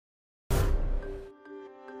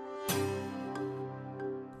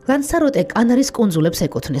ლანსაროტე კანარის კუნძულებს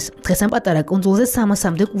ეკუთვნის. დღეს ამ პატარა კუნძულზე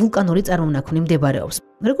 300-მდე ვულკანური წარმონაქმნი მდებარეობს.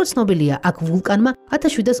 როგორც ცნობილია, აქ ვულკანმა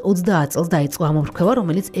 1720 წელს დაიწყო ამოფრქვევა,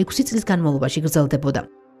 რომელიც 6 წლის განმავლობაში გრძელდებოდა.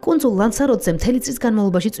 კუნძულ ლანსაროტზე მთელი წლის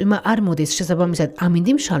განმავლობაში წვიმა არ მოდის, შესაბამისად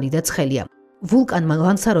ამინდი მშრალი და ცხელია. ვულკანმა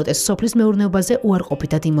ლანსაროტეს სოფლის მეურნეობაზე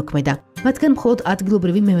უარყოფითად იმოქმედა. მათგან მხოლოდ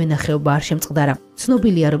ადგილობრივი მევენახეობა არ შემწყდარა.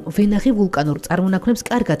 ცნობილია, რომ ვენახი ვულკანურ წარმონაქმნებს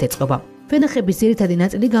კარგად ეწყობა. ვენახების ძირითადი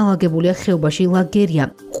ნაწილი განლაგებულია ხეობაში ლაგერია.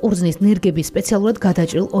 ყურძნის ნერგები სპეციალურად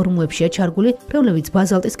გადაჭრილ ორმოებშია ჩარგული, რომლებიც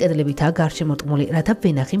ბაზალტის კედლებითაა გარშემორტყმული, რათა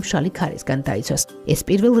ვენახი მშრალი ქარისგან დაიცვას. ეს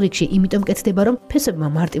პირველ რიგში იმიტომ კეთდება, რომ ფესვებმა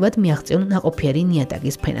მარტივად მიაღწიონ ნაყოფიერი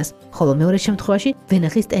ნიადაგის ფენას, ხოლო მეორე შემთხვევაში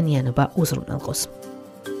ვენახის ტენიანობა უზრუნველყოს.